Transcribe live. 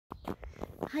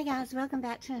Hi guys, welcome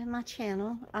back to my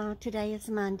channel. Today is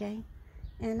Monday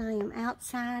and I am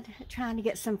outside trying to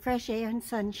get some fresh air and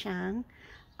sunshine.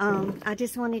 I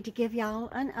just wanted to give y'all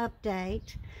an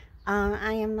update.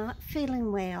 I am not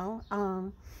feeling well.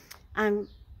 I'm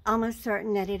almost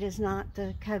certain that it is not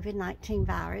the COVID-19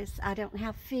 virus. I don't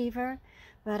have fever,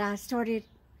 but I started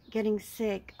getting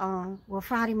sick well,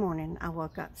 Friday morning I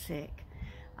woke up sick.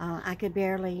 I could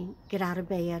barely get out of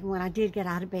bed. When I did get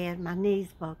out of bed, my knees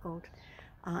buckled.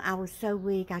 I was so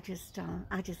weak, I just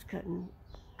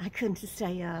couldn't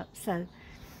stay up. So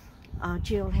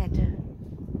Jill had to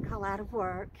call out of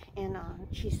work, and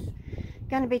she's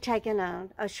going to be taking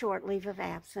a short leave of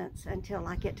absence until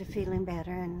I get to feeling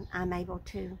better and I'm able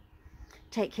to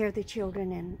take care of the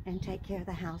children and take care of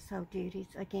the household duties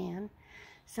again.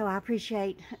 So I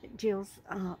appreciate Jill's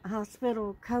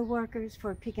hospital co-workers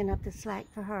for picking up the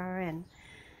slack for her and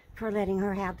for letting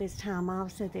her have this time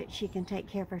off so that she can take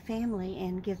care of her family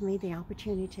and give me the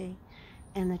opportunity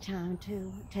and the time to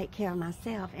take care of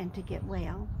myself and to get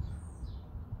well.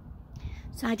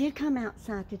 So I did come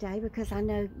outside today because I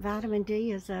know vitamin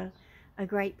D is a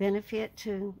great benefit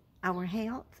to our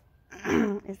health.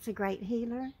 It's a great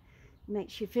healer. It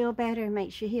makes you feel better and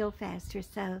makes you heal faster.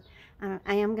 So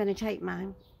I am going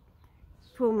to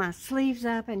pull my sleeves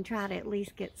up and try to at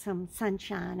least get some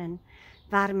sunshine and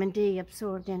vitamin D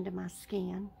absorbed into my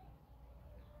skin.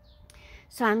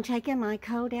 So I'm taking my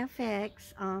Cold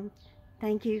FX.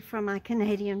 Thank you for my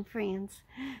Canadian friends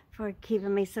for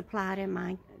keeping me supplied in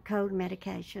my cold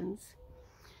medications.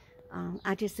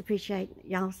 I just appreciate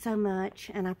y'all so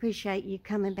much, and I appreciate you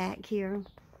coming back here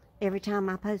every time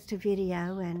I post a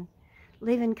video and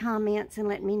leaving comments and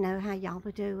letting me know how y'all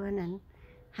are doing and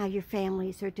how your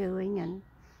families are doing and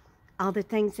all the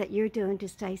things that you're doing to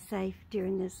stay safe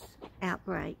during this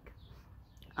outbreak.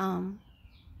 You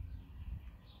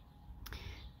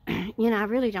know, I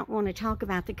really don't want to talk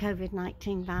about the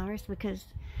COVID-19 virus because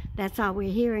that's all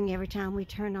we're hearing every time we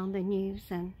turn on the news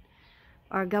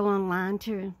or go online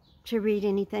to read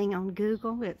anything on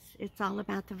Google. It's all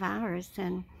about the virus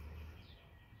and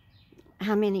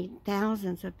how many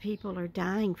thousands of people are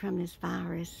dying from this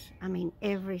virus. I mean,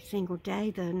 every single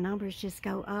day the numbers just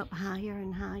go up higher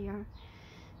and higher.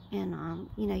 And,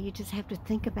 you know, you just have to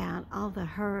think about all the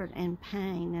hurt and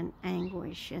pain and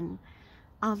anguish and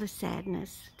all the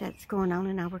sadness that's going on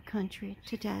in our country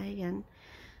today. And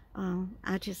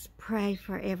I just pray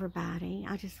for everybody.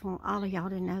 I just want all of y'all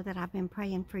to know that I've been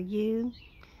praying for you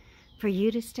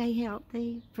to stay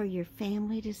healthy, for your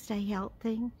family to stay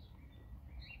healthy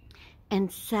and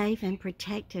safe and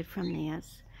protected from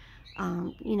this.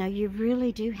 You know, you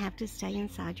really do have to stay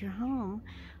inside your home.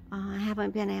 I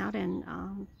haven't been out in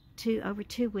over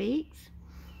 2 weeks,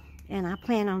 and I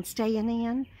plan on staying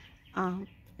in.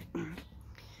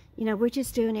 You know, we're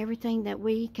just doing everything that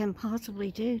we can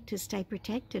possibly do to stay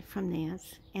protected from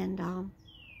this. And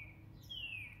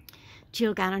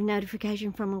Jill got a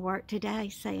notification from her work today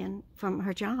saying, from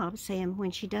her job, saying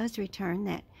when she does return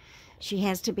that she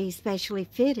has to be specially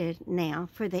fitted now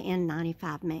for the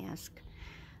N95 mask.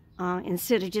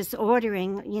 Instead of just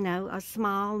ordering, you know, a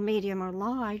small, medium, or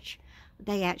large,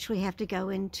 they actually have to go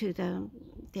into the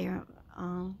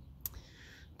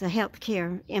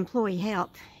healthcare employee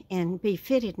health and be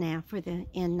fitted now for the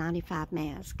N95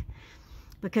 mask.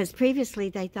 Because previously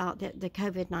they thought that the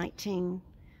COVID-19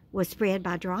 was spread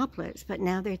by droplets, but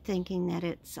now they're thinking that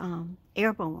it's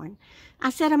airborne. I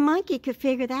said a monkey could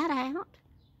figure that out.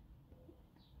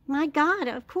 My God,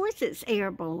 of course it's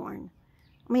airborne.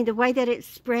 I mean, the way that it's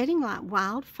spreading like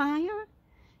wildfire,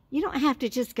 you don't have to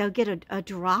just go get a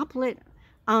droplet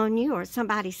on you or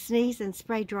somebody sneeze and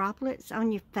spray droplets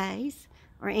on your face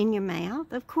or in your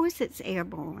mouth. Of course it's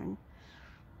airborne.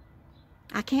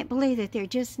 I can't believe that they're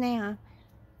just now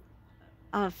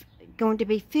going to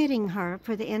be fitting her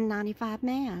for the N95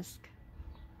 mask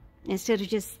instead of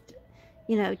just,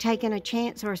 you know, taking a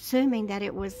chance or assuming that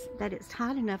it's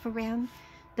hot enough around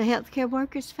the healthcare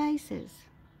workers' faces.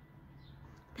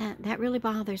 That really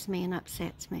bothers me and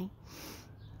upsets me.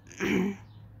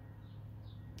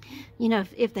 You know,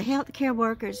 if the healthcare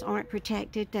workers aren't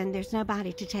protected, then there's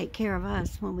nobody to take care of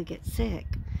us when we get sick.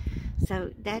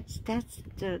 So that's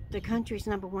the country's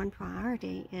 #1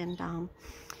 priority. And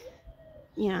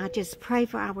you know, I just pray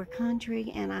for our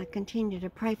country, and I continue to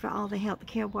pray for all the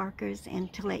healthcare workers,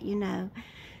 and to let you know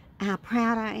how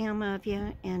proud I am of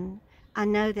you. And I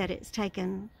know that it's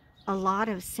taken a lot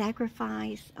of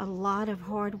sacrifice, a lot of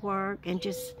hard work, and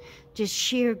just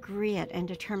sheer grit and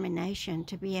determination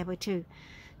to be able to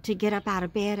get up out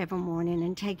of bed every morning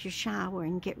and take your shower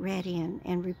and get ready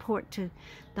and report to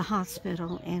the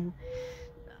hospital and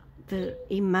the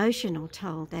emotional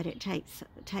toll that it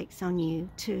takes on you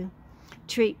to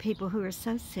treat people who are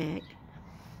so sick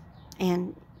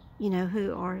and, you know,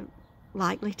 who are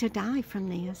likely to die from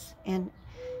this. And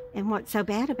what's so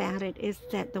bad about it is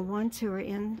that the ones who are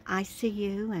in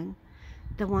ICU and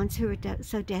the ones who are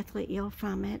so deathly ill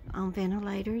from it on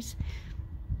ventilators,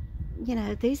 you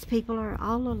know, these people are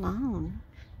all alone.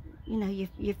 You know,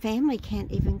 your family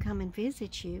can't even come and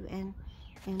visit you and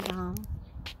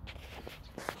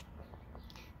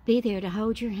be there to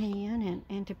hold your hand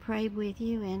and to pray with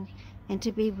you and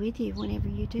to be with you whenever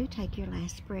you do take your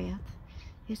last breath.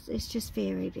 It's just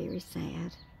very, very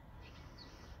sad.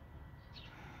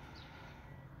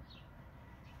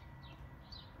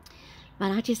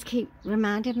 But I just keep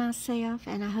reminding myself,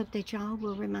 and I hope that y'all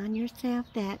will remind yourself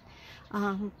that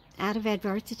out of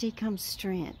adversity comes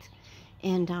strength.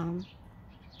 And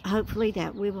hopefully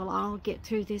that we will all get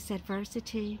through this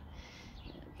adversity,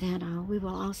 that we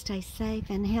will all stay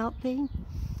safe and healthy,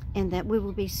 and that we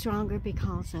will be stronger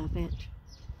because of it.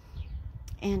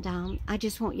 And I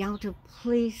just want y'all to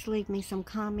please leave me some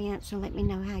comments and let me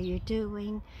know how you're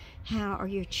doing. How are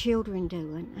your children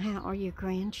doing? How are your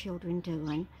grandchildren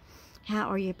doing? How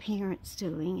are your parents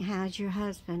doing? How's your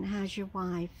husband? How's your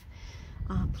wife?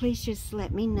 Please just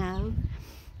let me know.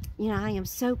 You know, I am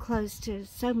so close to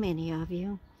so many of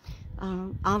you.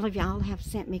 All of y'all have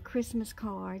sent me Christmas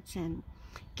cards and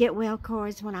get well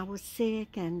cards when I was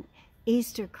sick, and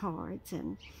Easter cards,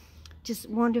 and just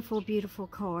wonderful, beautiful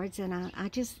cards. And I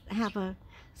just have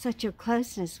such a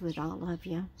closeness with all of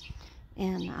you.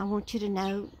 And I want you to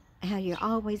know how you're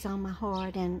always on my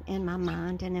heart and in my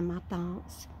mind and in my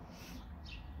thoughts.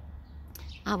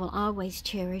 I will always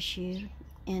cherish you.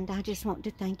 And I just want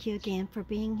to thank you again for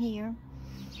being here.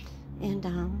 And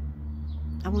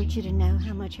I want you to know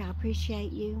how much I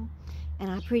appreciate you.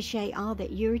 And I appreciate all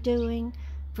that you're doing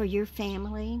for your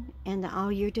family, and all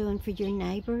you're doing for your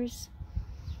neighbors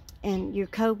and your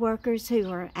co-workers who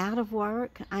are out of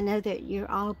work. I know that you're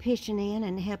all pitching in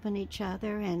and helping each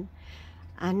other, and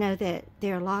I know that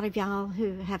there are a lot of y'all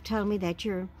who have told me that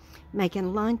you're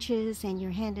making lunches and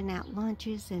you're handing out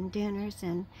lunches and dinners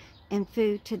and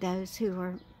food to those who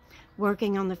are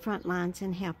working on the front lines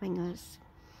and helping us.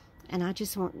 And I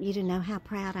just want you to know how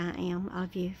proud I am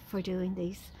of you for doing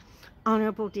these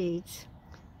honorable deeds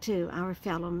to our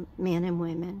fellow men and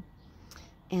women.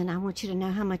 And I want you to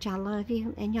know how much I love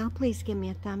you. And y'all please give me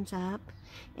a thumbs up.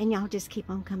 And y'all just keep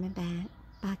on coming back.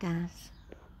 Bye, guys.